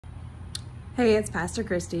Hey, it's Pastor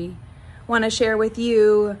Kristy. Want to share with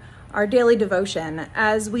you our daily devotion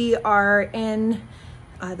as we are in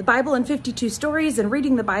the Bible in 52 stories and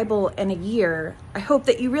reading the Bible in a year. I hope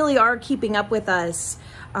that you really are keeping up with us,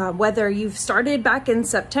 whether you've started back in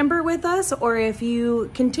September with us or if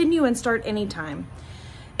you continue and start anytime.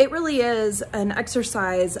 It really is an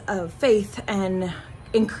exercise of faith and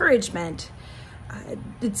encouragement.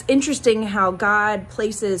 It's interesting how God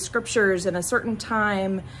places scriptures in a certain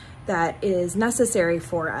time that is necessary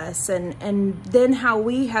for us, and then how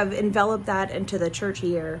we have enveloped that into the church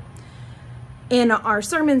year. In our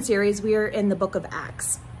sermon series, we are in the book of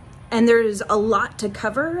Acts, and there's a lot to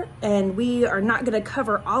cover, and we are not going to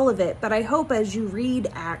cover all of it, but I hope as you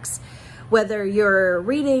read Acts, whether you're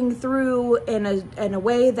reading through in a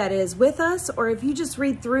way that is with us, or if you just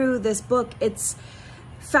read through this book, it's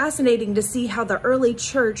fascinating to see how the early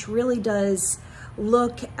church really does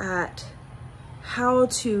look at how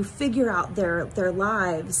to figure out their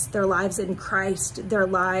lives in Christ, their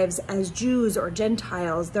lives as Jews or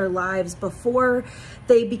Gentiles, their lives before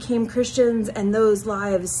they became Christians, and those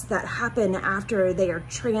lives that happen after they are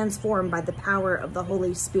transformed by the power of the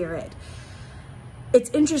Holy Spirit. It's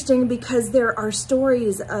interesting because there are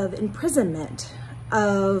stories of imprisonment,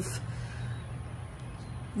 of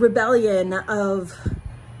rebellion, of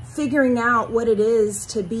figuring out what it is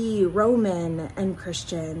to be Roman and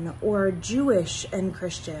Christian or Jewish and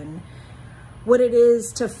Christian, what it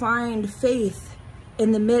is to find faith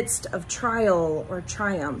in the midst of trial or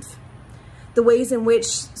triumph, the ways in which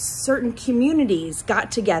certain communities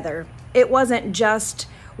got together. It wasn't just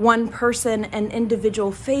one person and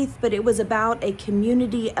individual faith, but it was about a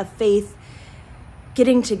community of faith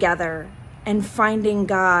getting together and finding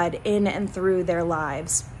God in and through their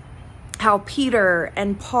lives. How Peter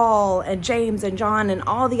and Paul and James and John and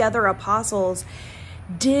all the other apostles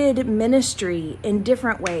did ministry in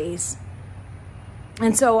different ways.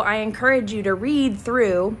 And so I encourage you to read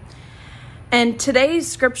through. And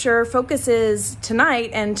today's scripture focuses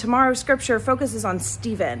tonight, and tomorrow's scripture focuses on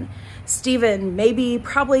Stephen. Stephen, maybe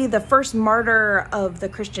probably the first martyr of the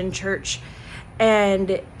Christian church.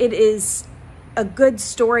 And it is a good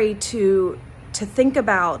story to think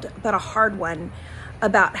about, but a hard one,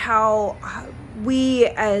 about how we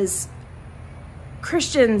as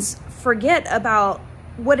Christians forget about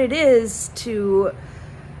what it is to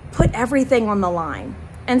put everything on the line.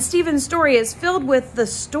 And Stephen's story is filled with the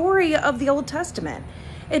story of the Old Testament.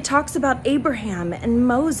 It talks about Abraham and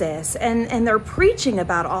Moses, and they're preaching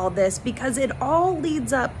about all this because it all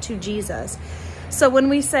leads up to Jesus. So when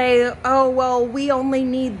we say, oh, well, we only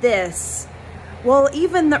need this, well,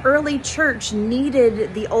 even the early church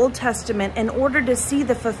needed the Old Testament in order to see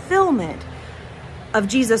the fulfillment of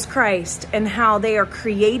Jesus Christ and how they are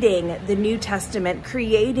creating the New Testament,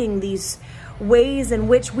 creating these ways in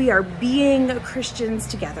which we are being Christians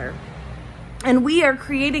together. And we are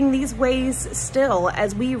creating these ways still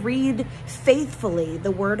as we read faithfully the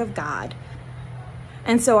Word of God.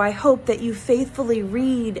 And so I hope that you faithfully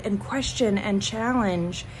read and question and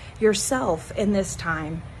challenge yourself in this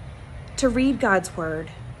time to read God's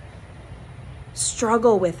Word,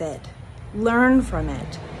 struggle with it, learn from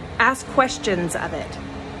it, ask questions of it.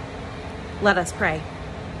 Let us pray.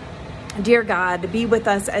 Dear God, be with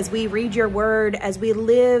us as we read your Word, as we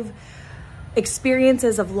live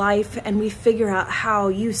experiences of life and we figure out how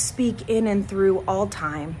you speak in and through all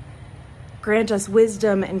time. Grant us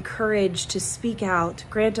wisdom and courage to speak out.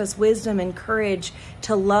 Grant us wisdom and courage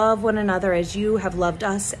to love one another as you have loved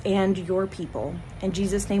us and your people. In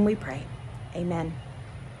Jesus' name we pray. Amen.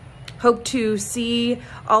 Hope to see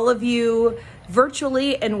all of you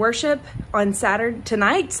virtually in worship on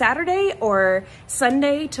Saturday or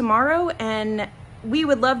Sunday tomorrow, and we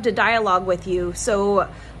would love to dialogue with you. So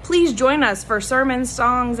please join us for sermons,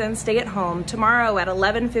 songs, and stay at home tomorrow at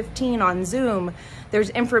 11:15 on Zoom. There's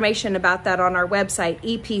information about that on our website,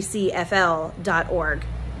 epcfl.org.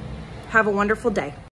 Have a wonderful day.